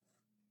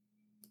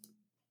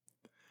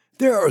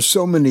There are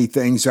so many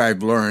things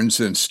I've learned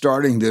since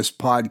starting this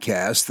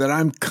podcast that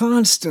I'm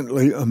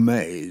constantly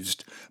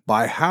amazed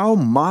by how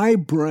my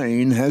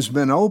brain has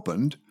been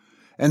opened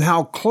and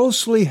how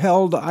closely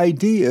held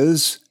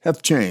ideas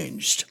have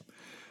changed.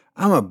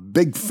 I'm a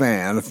big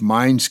fan of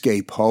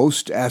Mindscape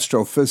host,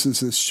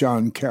 astrophysicist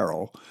Sean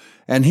Carroll,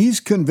 and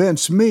he's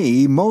convinced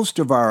me most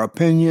of our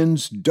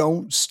opinions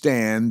don't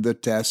stand the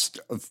test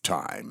of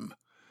time.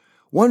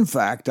 One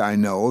fact I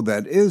know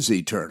that is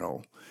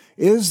eternal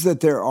is that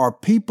there are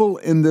people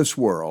in this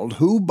world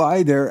who,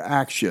 by their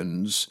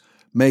actions,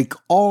 make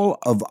all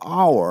of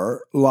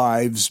our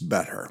lives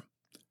better.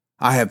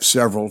 I have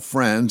several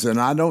friends, and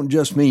I don't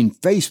just mean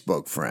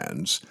Facebook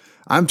friends.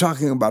 I'm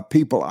talking about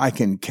people I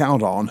can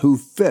count on who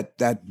fit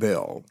that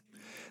bill.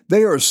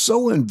 They are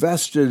so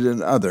invested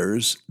in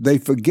others, they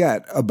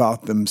forget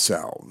about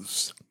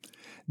themselves.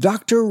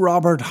 Dr.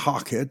 Robert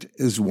Hockett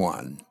is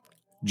one.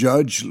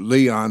 Judge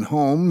Leon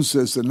Holmes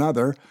is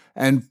another,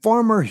 and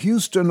former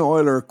Houston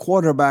Oilers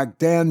quarterback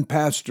Dan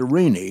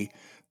Pastorini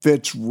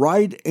fits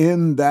right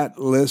in that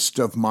list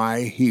of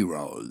my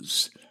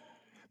heroes.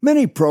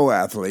 Many pro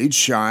athletes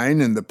shine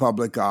in the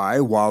public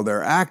eye while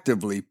they're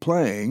actively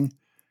playing.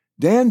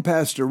 Dan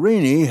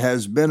Pastorini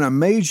has been a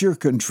major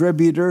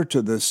contributor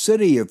to the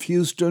city of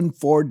Houston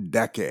for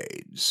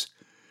decades.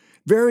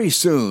 Very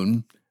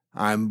soon,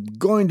 I'm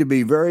going to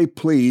be very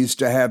pleased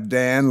to have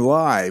Dan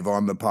live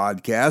on the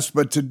podcast,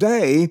 but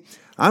today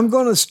I'm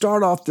going to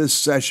start off this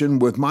session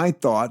with my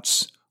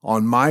thoughts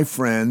on my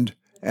friend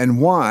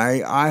and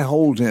why I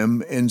hold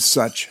him in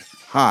such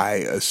high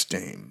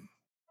esteem.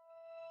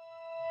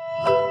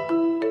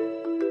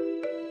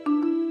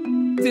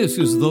 This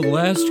is The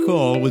Last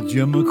Call with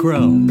Jim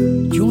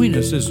MacKrell. Join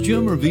us as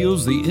Jim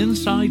reveals the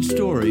inside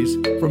stories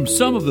from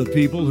some of the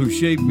people who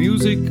shape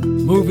music,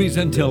 movies,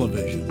 and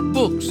television,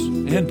 books,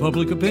 and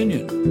public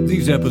opinion.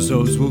 These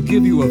episodes will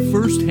give you a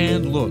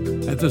first-hand look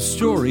at the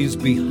stories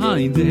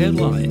behind the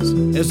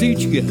headlines, as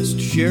each guest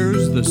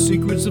shares the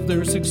secrets of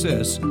their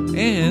success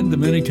and the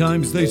many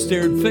times they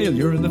stared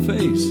failure in the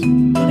face.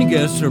 Many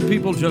guests are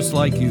people just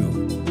like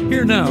you.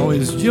 Here now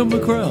is Jim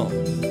MacKrell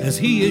as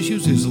he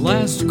issues his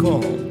last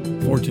call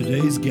for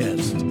today's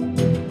guest.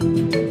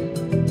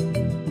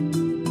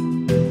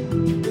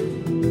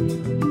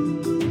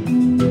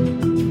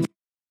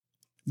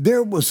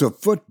 There was a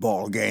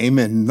football game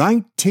in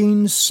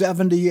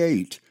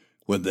 1978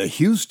 when the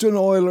Houston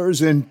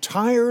Oilers'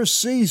 entire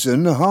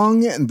season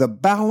hung in the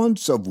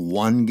balance of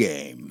one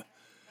game.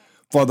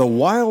 For the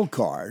wild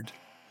card,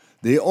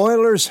 the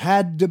Oilers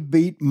had to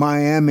beat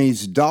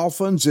Miami's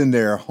Dolphins in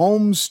their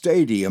home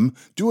stadium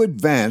to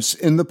advance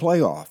in the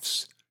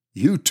playoffs.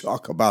 You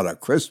talk about a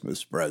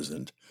Christmas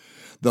present.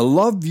 The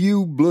Luv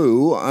You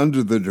Blue,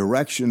 under the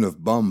direction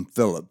of Bum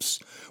Phillips,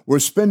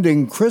 were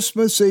spending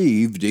Christmas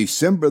Eve,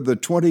 December the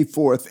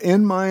 24th,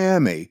 in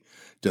Miami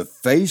to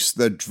face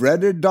the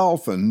dreaded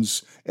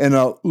Dolphins in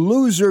a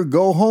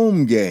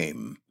loser-go-home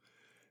game.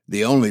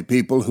 The only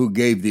people who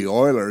gave the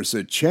Oilers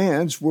a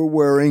chance were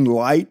wearing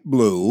light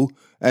blue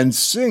and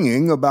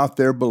singing about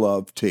their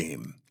beloved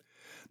team.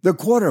 The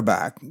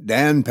quarterback,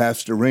 Dan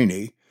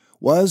Pastorini,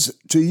 was,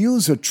 to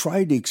use a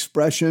trite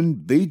expression,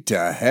 beat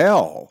to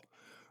hell.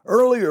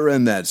 Earlier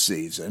in that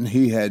season,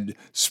 he had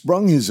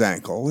sprung his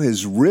ankle,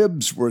 his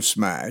ribs were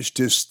smashed,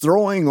 his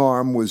throwing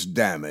arm was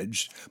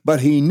damaged, but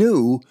he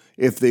knew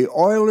if the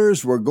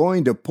Oilers were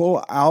going to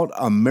pull out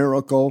a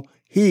miracle,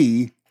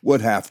 he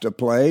would have to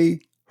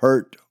play,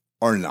 hurt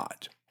or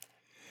not.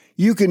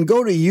 You can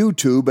go to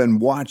YouTube and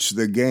watch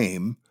the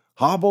game.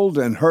 Hobbled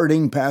and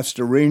hurting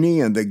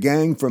Pastorini and the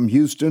gang from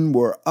Houston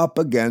were up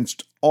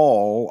against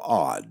all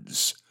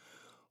odds.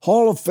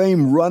 Hall of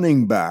Fame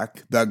running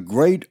back, the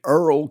great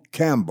Earl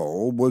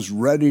Campbell, was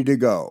ready to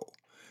go.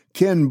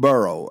 Ken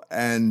Burrow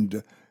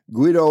and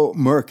Guido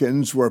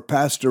Merkins were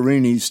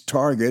Pastorini's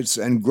targets,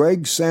 and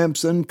Greg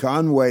Sampson,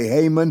 Conway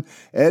Hayman,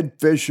 Ed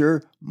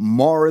Fisher,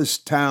 Morris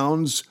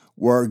Towns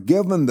were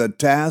given the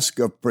task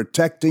of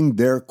protecting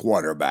their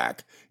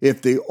quarterback if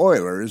the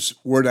Oilers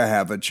were to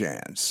have a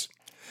chance.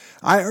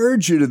 I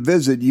urge you to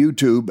visit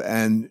YouTube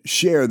and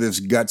share this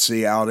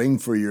gutsy outing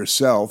for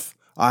yourself.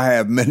 I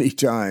have many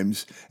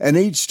times, and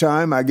each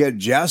time I get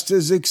just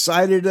as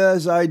excited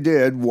as I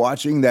did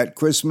watching that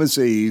Christmas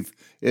Eve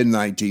in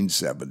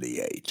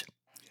 1978.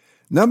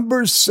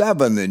 Number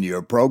 7 in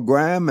your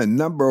program and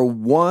number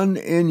 1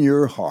 in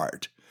your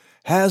heart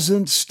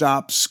hasn't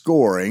stopped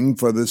scoring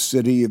for the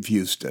city of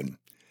Houston.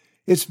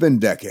 It's been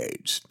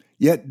decades.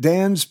 Yet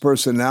Dan's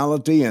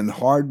personality and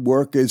hard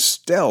work is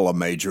still a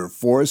major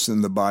force in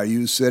the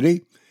Bayou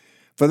City.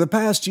 For the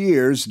past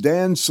years,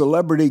 Dan's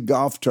celebrity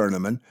golf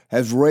tournament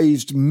has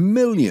raised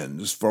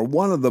millions for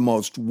one of the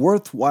most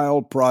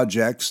worthwhile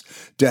projects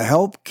to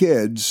help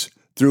kids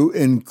through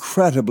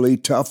incredibly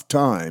tough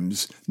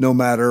times, no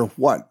matter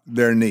what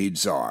their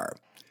needs are.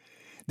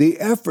 The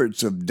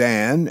efforts of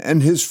Dan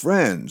and his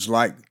friends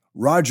like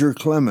Roger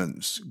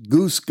Clemens,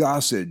 Goose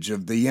Gossage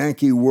of the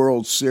Yankee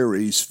World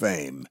Series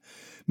fame,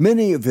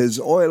 Many of his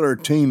Oiler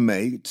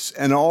teammates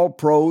and all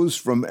pros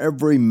from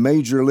every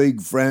major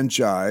league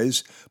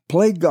franchise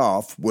play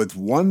golf with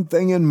one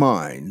thing in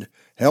mind: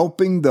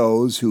 helping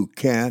those who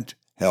can't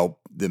help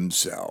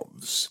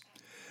themselves.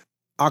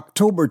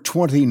 October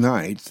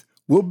 29th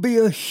will be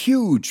a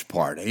huge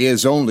party,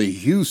 as only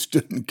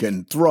Houston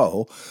can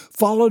throw,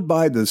 followed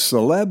by the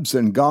celebs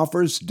and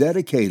golfers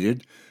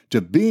dedicated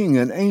to being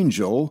an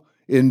angel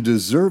in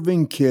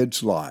deserving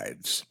kids'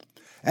 lives.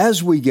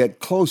 As we get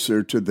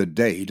closer to the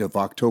date of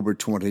October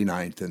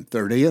 29th and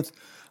 30th,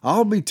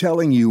 I'll be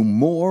telling you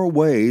more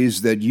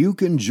ways that you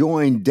can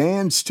join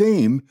Dan's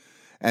team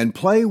and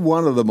play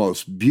one of the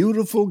most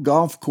beautiful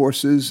golf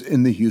courses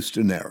in the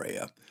Houston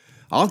area.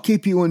 I'll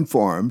keep you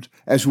informed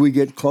as we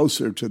get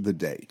closer to the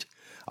date.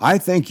 I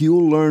think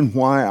you'll learn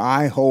why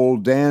I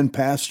hold Dan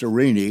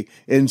Pastorini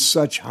in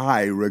such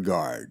high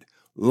regard.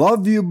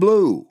 Love you,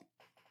 Blue,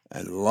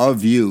 and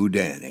love you,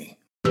 Danny.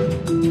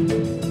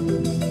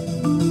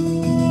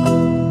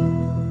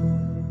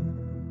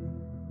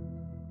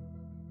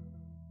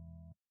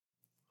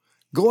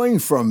 Going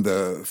from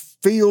the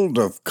field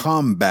of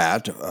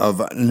combat of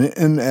an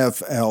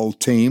NFL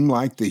team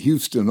like the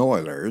Houston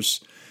Oilers,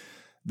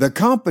 the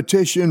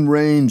competition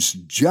reigns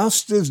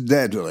just as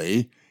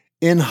deadly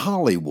in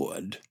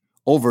Hollywood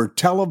over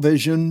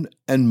television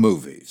and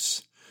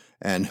movies.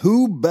 And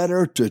who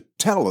better to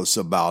tell us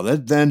about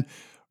it than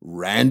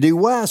Randy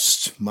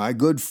West, my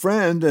good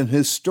friend and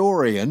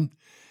historian,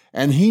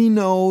 and he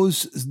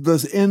knows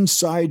the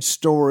inside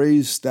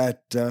stories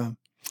that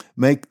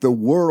make the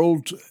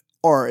world,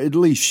 or at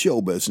least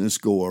show business,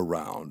 go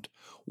around.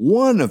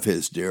 One of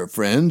his dear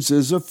friends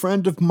is a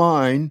friend of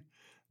mine,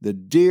 the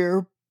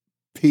dear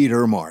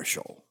Peter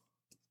Marshall.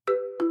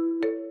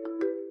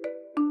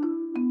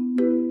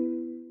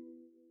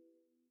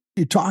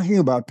 You're talking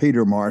about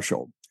Peter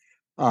Marshall.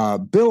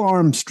 Bill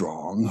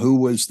Armstrong, who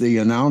was the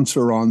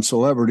announcer on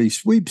Celebrity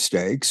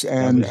Sweepstakes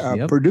and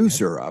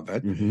producer of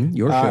it,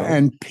 your show.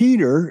 And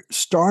Peter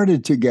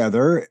started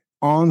together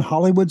on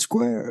Hollywood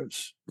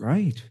Squares.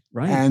 Right.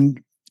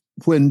 And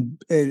when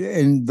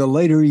in the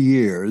later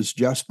years,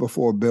 just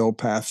before Bill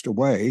passed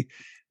away,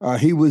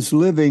 he was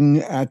living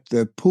at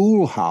the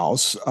pool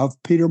house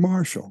of Peter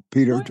Marshall.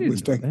 Peter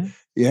was taking.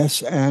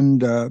 Yes, and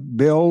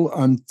Bill,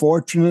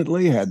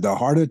 unfortunately, had the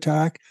heart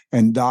attack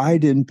and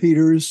died in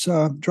Peter's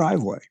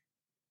driveway.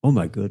 Oh,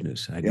 my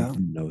goodness. I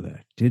didn't know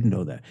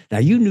that. Now,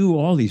 you knew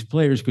all these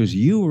players because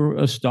you were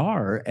a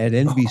star at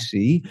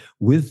NBC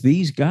with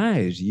these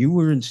guys. You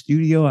were in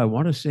studio, I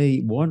want to say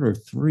 1 or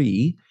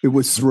 3. It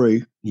was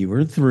 3. You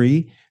were in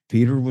 3.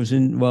 Peter was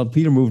in,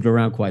 Peter moved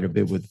around quite a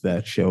bit with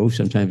that show.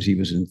 Sometimes he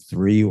was in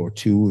 3 or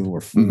 2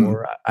 or 4.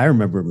 Mm-hmm. I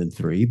remember him in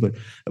 3, but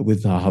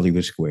with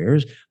Hollywood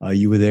Squares.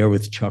 You were there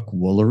with Chuck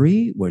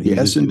Woolery when he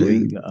was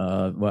doing,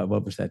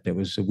 what was that? That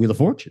was Wheel of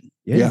Fortune.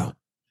 Yeah.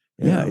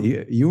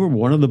 You were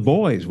one of the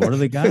boys, one of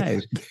the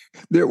guys.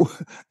 There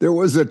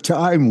was a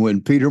time when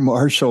Peter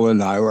Marshall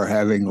and I were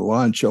having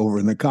lunch over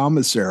in the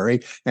commissary,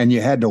 and you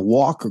had to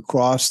walk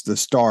across the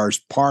Stars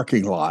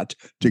parking lot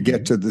to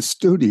get to the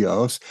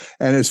studios.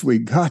 And as we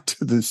got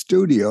to the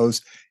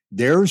studios,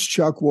 there's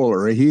Chuck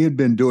Woolery. He had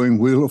been doing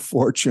Wheel of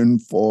Fortune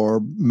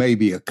for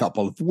maybe a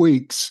couple of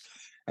weeks.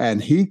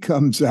 And he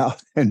comes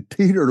out, and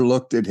Peter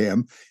looked at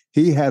him.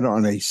 He had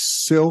on a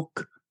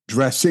silk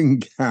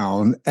dressing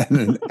gown and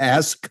an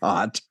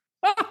ascot.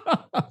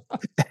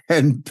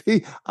 And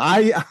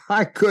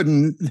I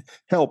couldn't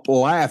help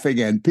laughing.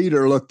 And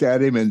Peter looked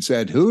at him and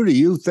said, "Who do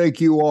you think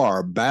you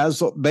are,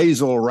 Basil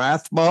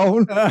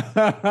Rathbone?"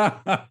 But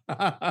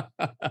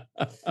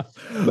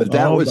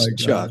that was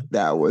Chuck.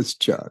 That was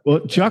Chuck.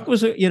 Well, Chuck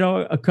was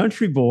a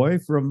country boy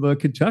from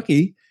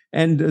Kentucky.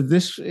 And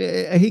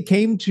he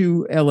came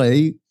to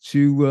L.A.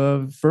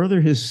 to further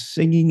his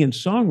singing and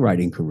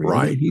songwriting career.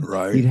 Right.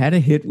 He'd had a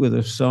hit with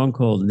a song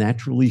called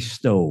 "Naturally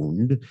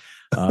Stoned,"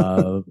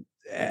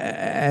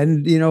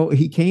 and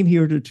he came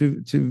here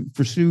to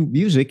pursue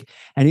music.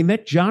 And he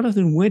met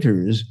Jonathan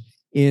Winters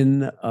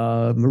in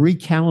Marie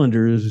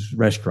Callender's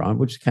restaurant,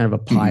 which is kind of a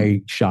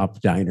pie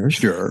shop diner.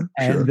 Sure.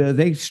 And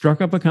they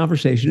struck up a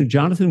conversation. And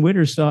Jonathan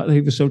Winters thought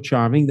he was so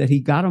charming that he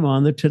got him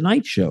on The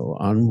Tonight Show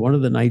on one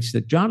of the nights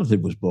that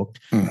Jonathan was booked.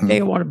 Mm-hmm.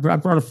 Hey, I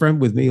brought a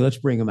friend with me. Let's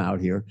bring him out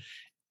here.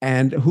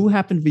 And who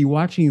happened to be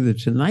watching The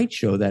Tonight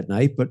Show that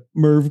night but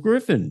Merv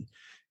Griffin?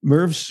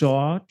 Merv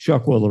saw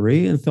Chuck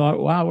Woolery and thought,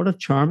 wow, what a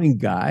charming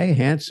guy,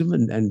 handsome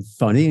and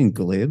funny and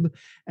glib.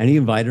 And he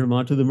invited him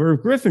onto the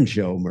Merv Griffin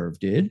show, Merv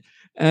did.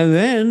 And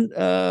then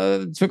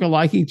took a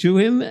liking to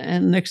him.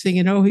 And next thing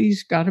you know,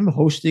 he's got him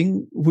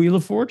hosting Wheel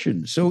of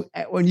Fortune. So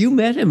when you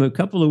met him a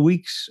couple of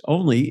weeks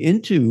only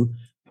into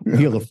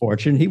Wheel of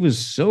Fortune, he was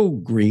so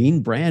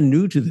green, brand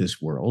new to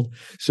this world.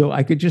 So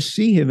I could just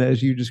see him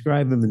as you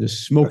describe him in a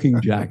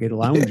smoking jacket,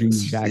 lounging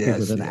jacket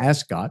with an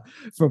ascot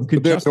from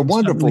Kentucky. There's a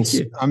wonderful,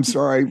 I'm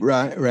sorry,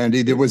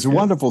 Randy, there was a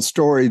wonderful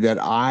story that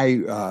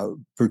I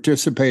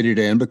participated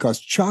in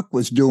because Chuck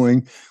was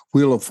doing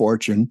Wheel of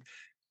Fortune.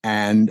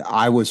 and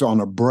I was on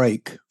a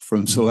break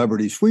from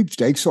Celebrity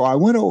Sweepstakes. So I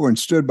went over and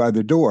stood by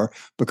the door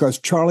because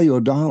Charlie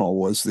O'Donnell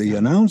was the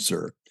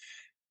announcer.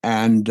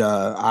 And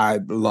I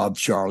love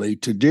Charlie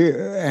to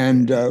dear.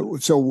 And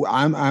so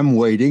I'm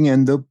waiting,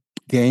 and the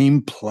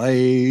game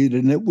played,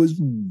 and it was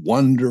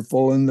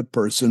wonderful, and the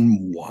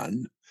person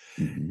won.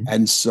 Mm-hmm.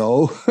 And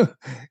so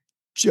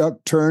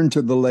Chuck turned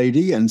to the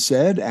lady and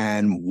said,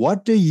 "And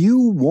what do you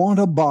want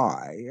to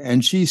buy?"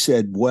 And she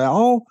said,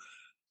 "Well,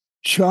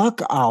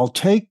 Chuck, I'll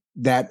take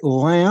that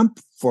lamp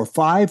for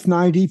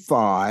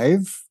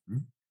 $5.95."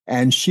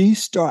 And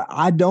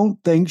I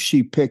don't think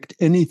she picked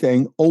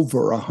anything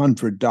over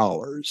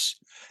 $100.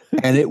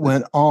 And it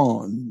went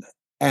on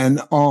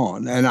and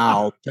on. And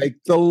I'll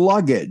take the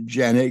luggage.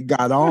 And it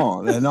got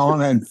on and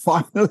on. And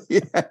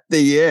finally, at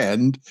the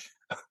end,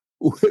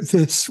 with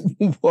this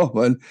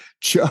woman,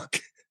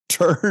 Chuck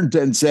turned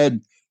and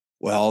said,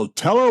 "Well,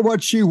 tell her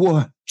what she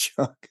wants,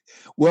 Chuck."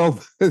 Well,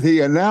 the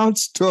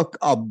announce took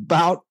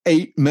about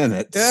 8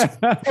 minutes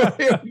for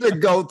him to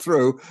go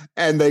through,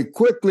 and they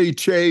quickly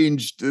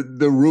changed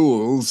the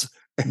rules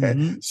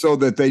so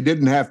that they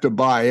didn't have to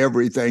buy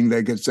everything.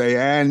 They could say,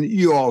 "And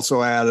you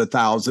also add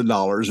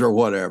 $1,000 or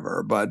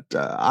whatever." But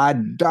I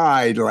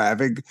died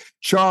laughing.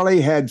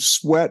 Charlie had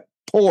sweat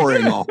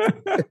pouring off.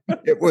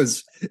 It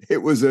was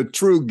a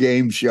true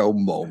game show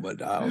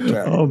moment, I'll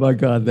tell you. Oh my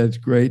God, that's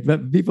great.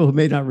 But people who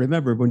may not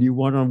remember, when you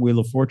won on Wheel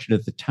of Fortune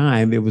at the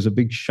time, it was a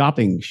big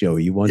shopping show.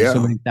 You won so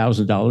many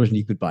 $1,000 and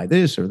you could buy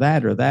this or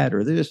that or that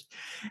or this.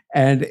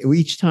 And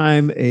each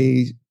time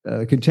a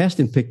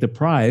contestant picked the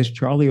prize,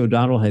 Charlie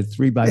O'Donnell had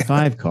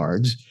 3x5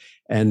 cards.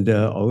 And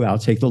I'll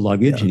take the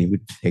luggage, and he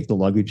would take the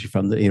luggage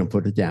from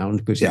put it down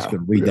because he's going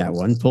to read that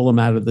one, pull them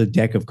out of the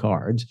deck of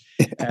cards.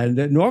 And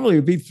normally it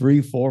would be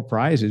 3-4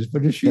 prizes,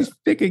 but if she's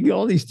picking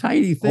all these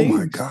tiny things. Oh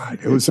my God,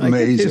 it was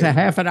amazing. There's a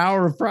half an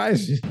hour of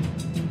prizes.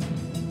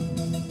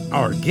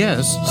 Our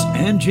guests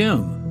and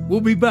Jim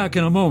will be back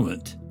in a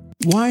moment.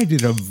 Why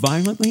did a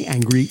violently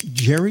angry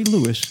Jerry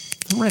Lewis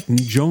threaten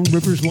Joan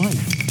Rivers'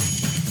 life?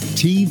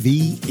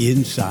 TV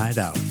Inside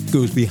Out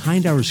goes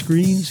behind our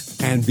screens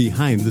and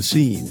behind the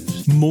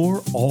scenes.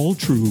 More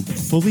all-true,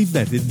 fully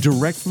vetted,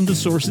 direct from the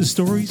sources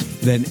stories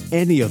than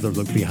any other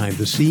look behind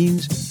the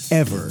scenes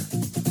ever.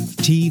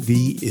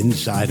 TV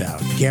Inside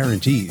Out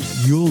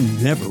guarantees you'll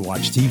never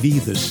watch TV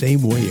the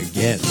same way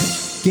again.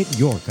 Get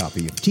your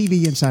copy of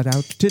TV Inside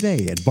Out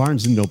today at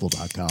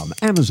BarnesandNoble.com,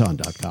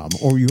 Amazon.com,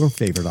 or your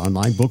favorite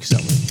online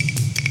bookseller.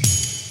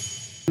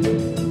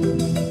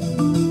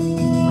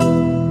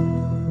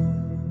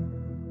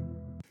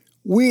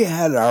 We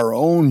had our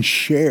own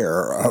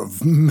share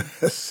of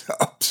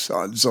mess-ups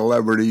on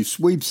Celebrity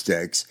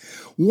Sweepstakes.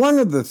 One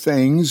of the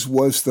things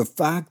was the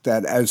fact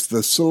that as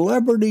the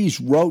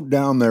celebrities wrote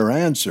down their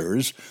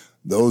answers,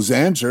 those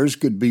answers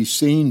could be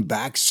seen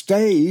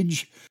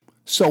backstage.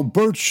 So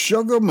Bert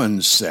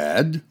Sugarman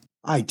said,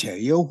 "I tell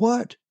you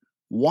what,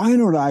 why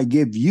don't I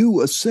give you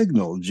a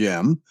signal,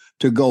 Jim,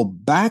 to go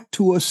back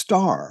to a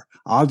star?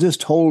 I'll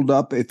just hold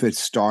up if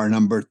it's star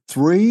number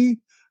 3,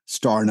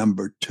 star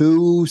number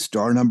 2,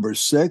 star number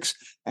 6,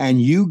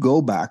 and you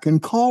go back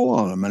and call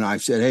on them." And I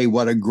said, "Hey,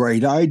 what a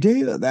great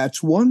idea.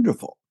 That's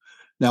wonderful."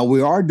 Now,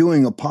 we are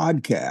doing a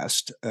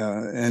podcast,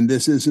 and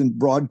this isn't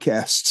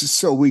broadcast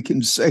so we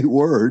can say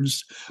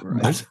words,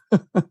 Right.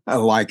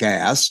 like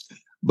ass.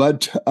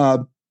 But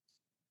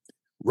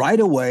right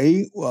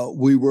away,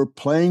 we were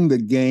playing the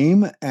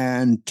game,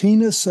 and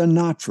Tina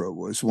Sinatra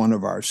was one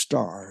of our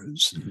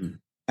stars. Mm-hmm.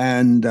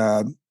 And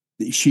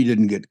she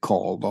didn't get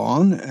called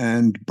on,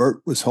 and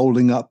Bert was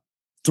holding up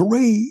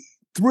 3.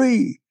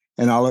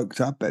 And I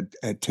looked up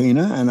at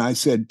Tina, and I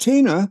said,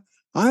 "Tina,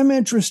 I'm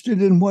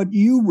interested in what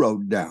you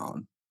wrote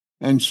down."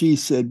 And she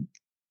said,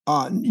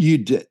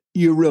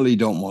 "You really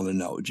don't want to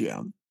know,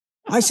 Jim."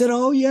 I said,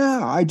 "Oh,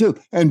 yeah, I do."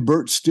 And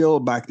Bert's still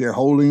back there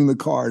holding the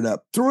card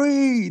up,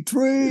 3.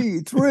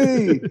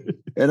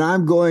 And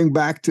I'm going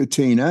back to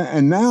Tina,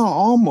 and now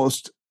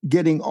almost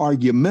getting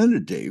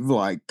argumentative,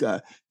 like,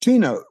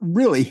 "Tina,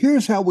 really,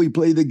 here's how we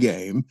play the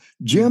game.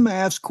 Jim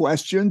asks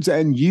questions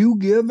and you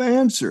give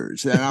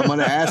answers. And I'm going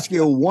to ask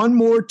you one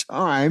more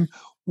time,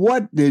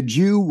 what did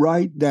you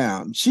write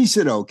down?" She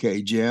said,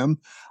 "Okay, Jim,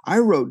 I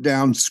wrote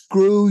down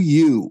screw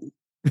you."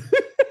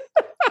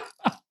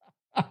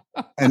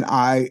 And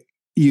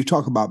you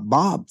talk about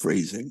Bob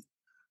freezing.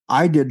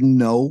 I didn't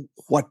know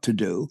what to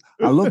do.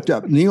 I looked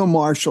up, Neil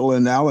Marshall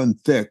and Alan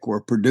Thicke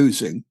were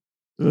producing.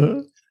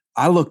 Uh-huh.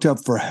 I looked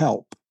up for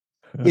help.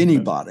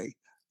 Anybody.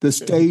 The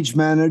stage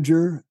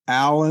manager,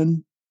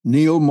 Alan,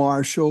 Neil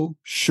Marshall,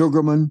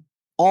 Sugarman,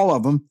 all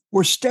of them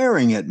were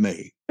staring at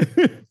me.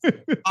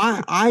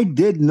 I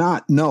did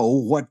not know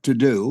what to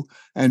do.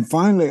 And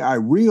finally, I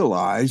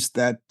realized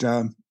that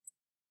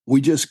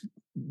we just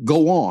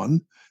go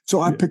on. So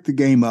I picked the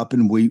game up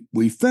and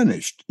we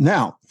finished.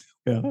 Now,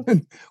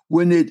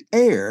 when it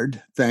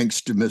aired,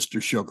 thanks to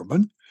Mr.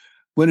 Sugarman,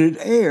 when it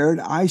aired,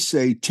 I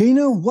say,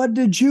 "Tina, what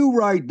did you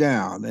write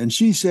down?" And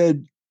she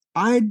said,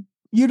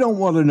 "You don't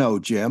want to know,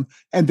 Jim."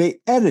 And they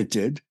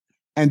edited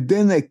And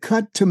then they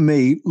cut to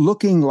me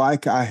looking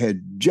like I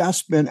had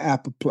just been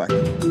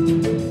apoplectic.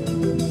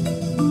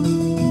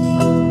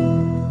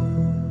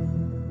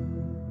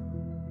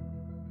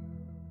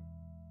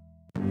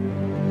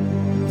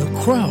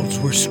 The crowds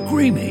were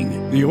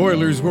screaming. The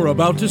Oilers were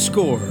about to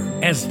score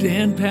as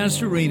Dan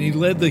Pastorini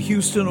led the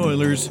Houston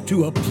Oilers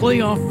to a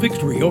playoff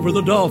victory over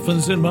the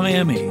Dolphins in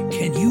Miami.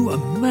 Can you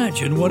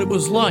imagine what it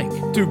was like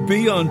to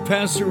be on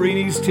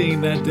Pastorini's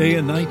team that day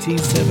in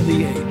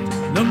 1978?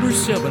 Number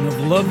 7 of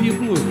Luv You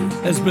Blue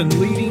has been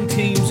leading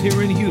teams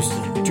here in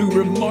Houston to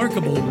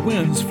remarkable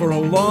wins for a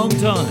long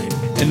time.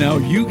 And now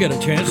you get a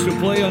chance to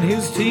play on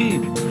his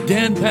team.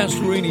 Dan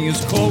Pastorini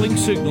is calling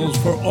signals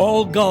for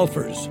all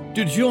golfers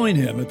to join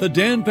him at the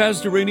Dan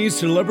Pastorini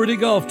Celebrity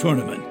Golf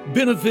Tournament,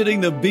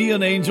 benefiting the Be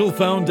an Angel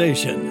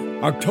Foundation.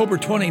 October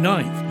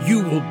 29th,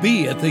 you will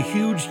be at the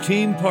huge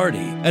team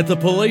party at the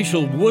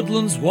Palatial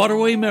Woodlands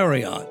Waterway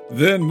Marriott.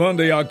 Then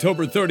Monday,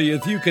 October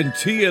 30th, you can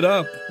tee it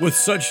up with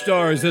such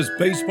stars as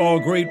baseball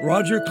great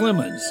Roger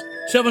Clemens,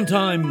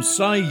 7-time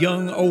Cy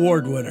Young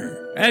Award winner,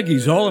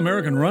 Aggies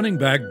All-American running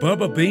back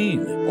Bubba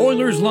Bean,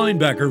 Oilers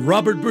linebacker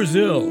Robert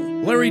Brazil,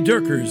 Larry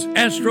Dierkers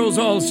Astros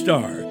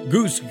All-Star,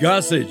 Goose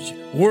Gossage,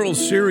 World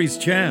Series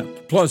champ,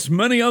 plus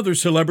many other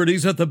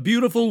celebrities at the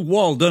beautiful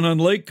Walden on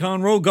Lake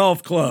Conroe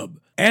Golf Club.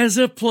 As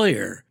a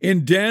player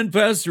in Dan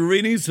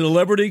Pastorini's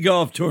Celebrity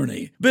Golf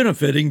Tourney,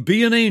 benefiting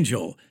Be an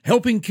Angel,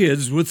 helping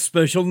kids with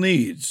special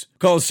needs.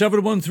 Call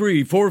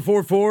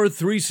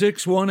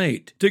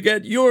 713-444-3618 to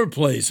get your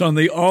place on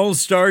the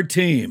All-Star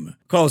team.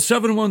 Call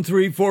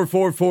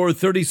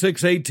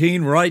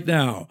 713-444-3618 right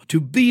now to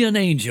Be an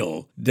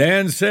Angel.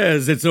 Dan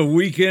says it's a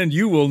weekend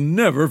you will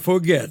never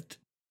forget.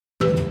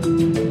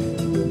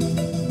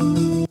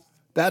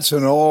 That's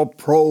an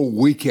all-pro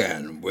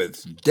weekend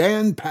with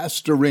Dan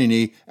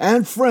Pastorini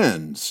and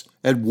friends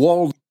at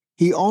Walden.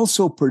 He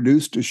also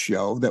produced a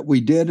show that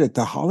we did at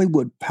the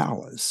Hollywood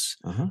Palace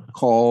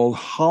called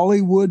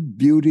Hollywood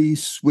Beauty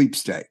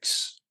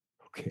Sweepstakes.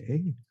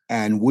 Okay.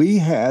 And we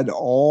had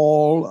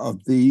all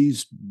of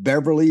these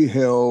Beverly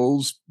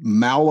Hills,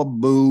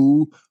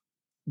 Malibu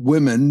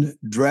women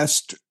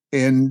dressed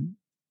in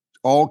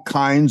all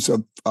kinds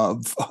of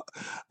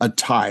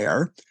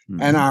attire.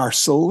 Mm-hmm. And our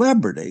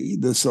celebrity,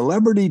 the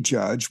celebrity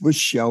judge, was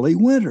Shelley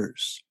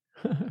Winters.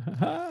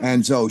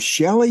 And so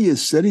Shelley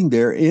is sitting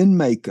there in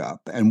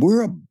makeup, and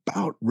we're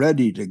about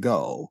ready to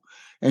go.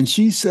 And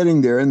she's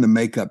sitting there in the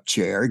makeup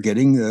chair,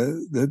 getting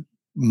the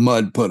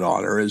mud put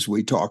on her, as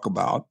we talk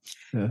about.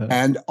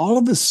 And all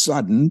of a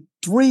sudden,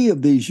 3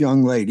 of these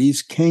young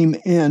ladies came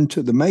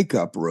into the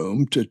makeup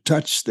room to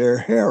touch their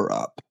hair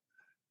up.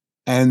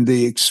 And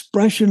the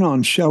expression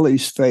on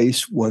Shelley's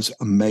face was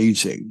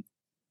amazing.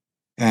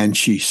 And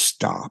she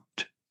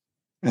stopped,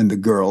 and the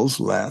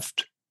girls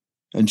left.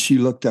 And she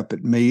looked up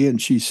at me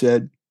and she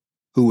said,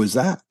 "Who was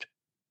that?"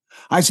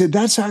 I said,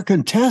 "That's our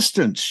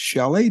contestants,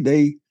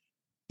 Shelley.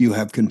 You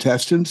have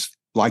contestants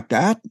like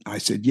that?" I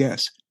said,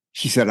 "Yes."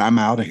 She said, "I'm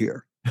out of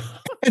here."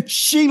 And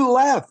she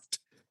left.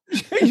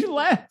 She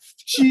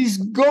left. She's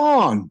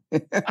gone.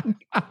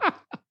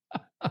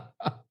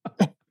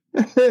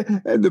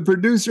 And the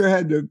producer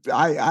had to,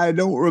 I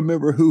don't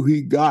remember who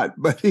he got,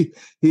 but he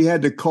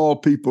had to call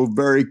people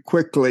very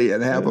quickly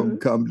and have them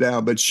come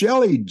down. But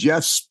Shelley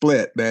just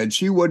split, man.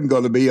 She wasn't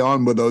going to be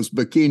on with those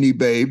bikini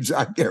babes,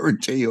 I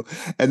guarantee you.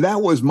 And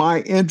that was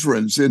my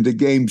entrance into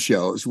game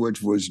shows,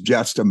 which was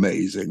just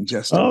amazing.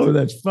 Oh,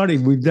 that's funny.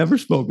 We've never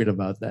spoken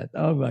about that.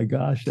 Oh, my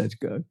gosh. That's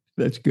good.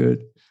 That's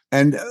good.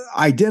 And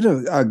I did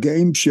a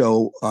game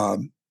show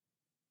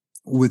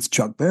with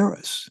Chuck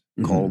Barris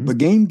called The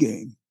Game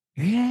Game.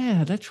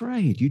 Yeah, that's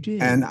right. You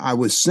did. And I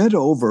was sent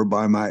over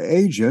by my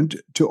agent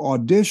to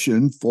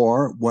audition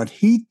for what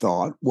he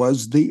thought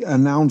was the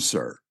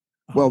announcer.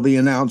 Well, the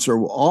announcer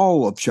of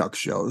all of Chuck's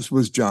shows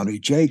was Johnny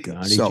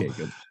Jacobs.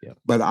 Jacobs. Yep.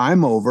 But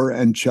I'm over,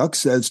 and Chuck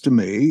says to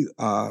me,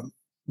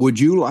 "Would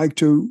you like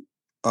to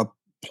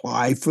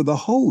apply for the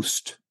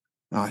host?"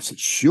 And I said,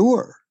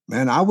 "Sure."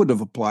 Man, I would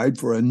have applied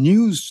for a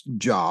news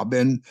job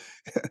in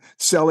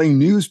selling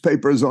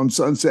newspapers on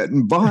Sunset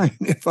and Vine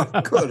if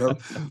I could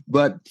have.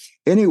 But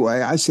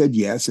anyway, I said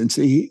yes. And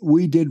see,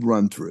 we did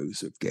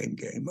run-throughs of Game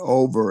Game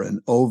over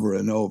and over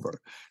and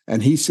over.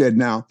 And he said,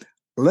 "Now,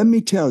 let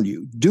me tell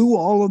you, do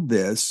all of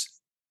this.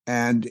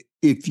 And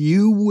if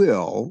you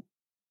will,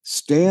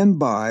 stand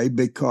by,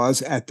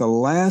 because at the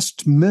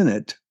last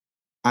minute,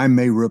 I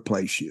may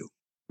replace you."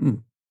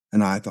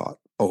 And I thought,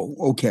 oh,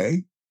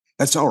 okay.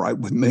 That's all right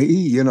with me.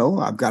 You know,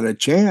 I've got a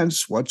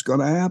chance. What's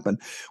going to happen?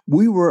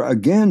 We were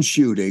again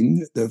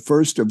shooting the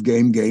first of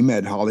Game Game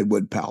at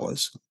Hollywood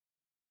Palace,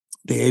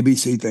 the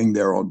ABC thing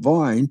there on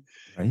Vine.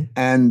 Right.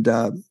 And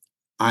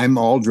I'm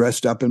all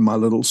dressed up in my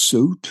little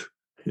suit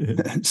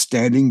and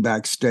standing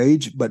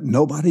backstage, but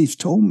nobody's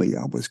told me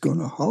I was going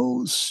to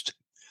host.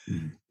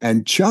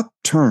 And Chuck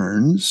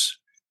turns,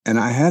 and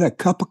I had a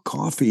cup of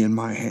coffee in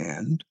my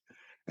hand,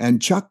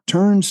 and Chuck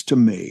turns to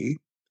me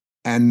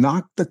and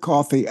knocked the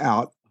coffee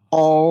out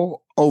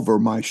all over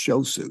my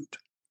show suit.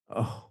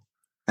 Oh.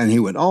 And he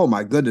went, oh,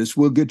 my goodness,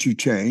 we'll get you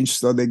changed.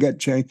 So they get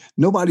changed.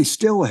 Nobody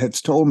still has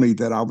told me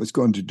that I was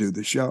going to do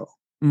the show.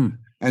 Mm.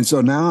 And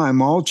so now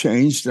I'm all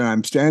changed and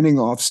I'm standing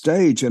off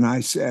stage.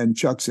 And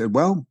Chuck said,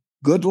 well,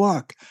 good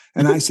luck.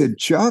 And I said,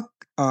 Chuck,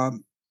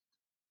 is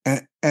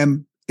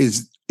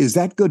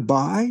that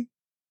goodbye?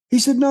 He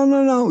said,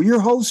 no,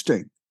 you're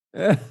hosting.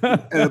 And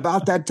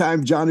about that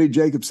time, Johnny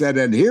Jacobs said,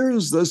 and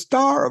here's the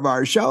star of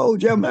our show,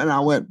 Jim. And I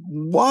went,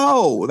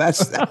 whoa,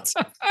 that's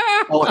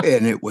oh,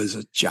 and it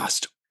was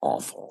just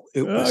awful.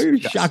 It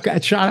was shot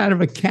out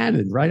of a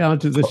cannon right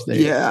onto the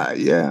stage.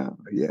 Yeah.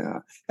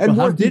 And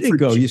how did it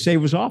go? You say it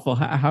was awful.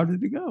 How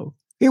did it go?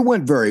 It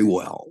went very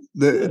well.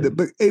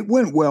 It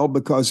went well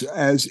because,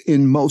 as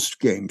in most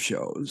game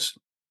shows,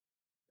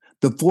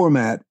 the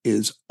format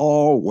is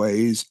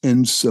always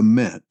in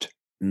cement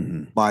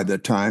by the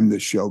time the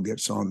show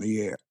gets on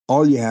the air.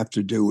 All you have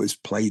to do is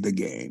play the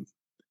game.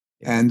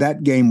 Yeah. And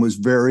that game was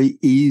very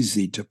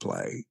easy to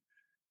play.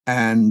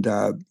 And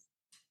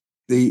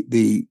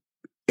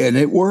and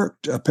it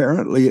worked.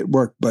 Apparently it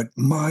worked. But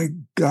my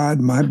God,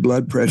 my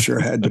blood pressure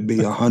had to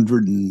be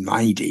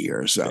 190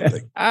 or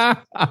something.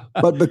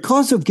 But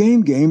because of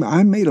Game,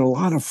 I made a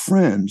lot of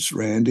friends,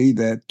 Randy,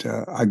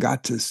 that I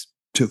got to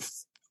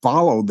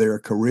follow their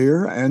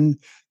career and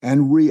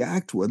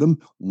react with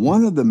them.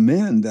 One of the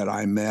men that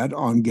I met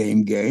on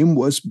Game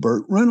was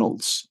Burt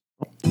Reynolds.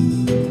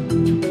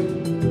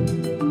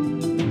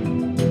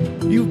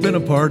 You've been a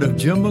part of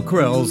Jim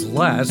MacKrell's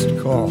Last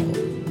Call.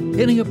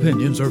 Any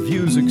opinions or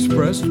views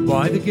expressed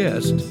by the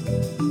guest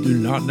do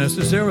not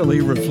necessarily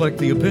reflect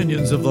the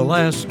opinions of the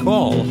Last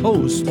Call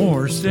host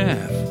or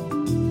staff.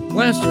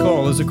 Last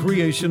Call is a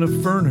creation of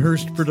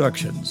Fernhurst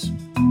Productions.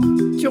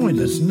 Join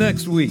us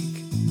next week.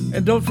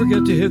 And don't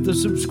forget to hit the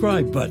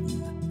subscribe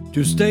button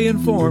to stay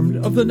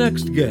informed of the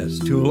next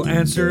guest who will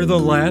answer the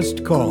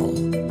last call.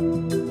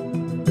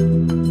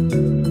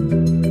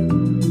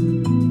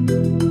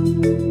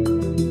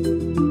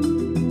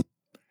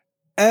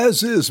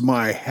 As is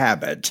my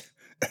habit,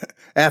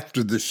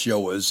 after the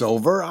show is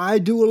over, I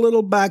do a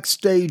little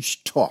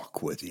backstage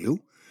talk with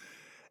you.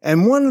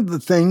 And one of the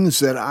things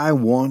that I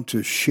want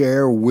to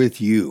share with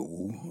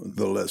you,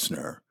 the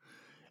listener,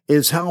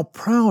 is how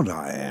proud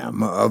I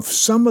am of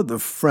some of the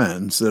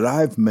friends that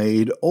I've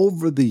made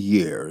over the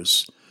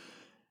years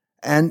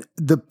and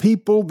the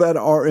people that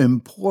are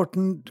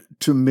important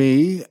to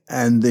me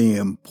and the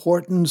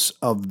importance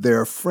of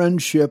their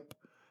friendship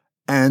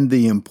and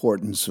the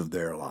importance of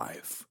their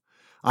life.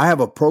 I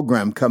have a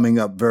program coming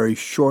up very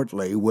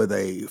shortly with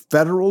a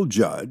federal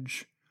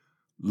judge,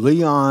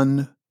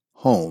 Leon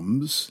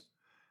Holmes,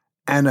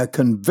 and a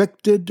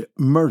convicted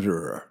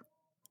murderer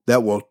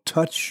that will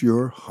touch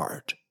your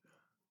heart.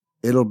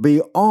 It'll be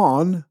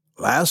on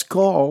Last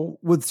Call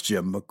with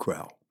Jim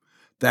MacKrell.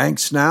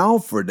 Thanks now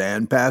for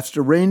Dan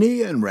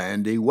Pastorini and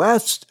Randy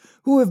West,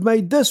 who have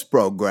made this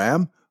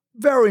program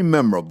very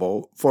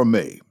memorable for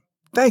me.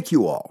 Thank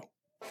you all.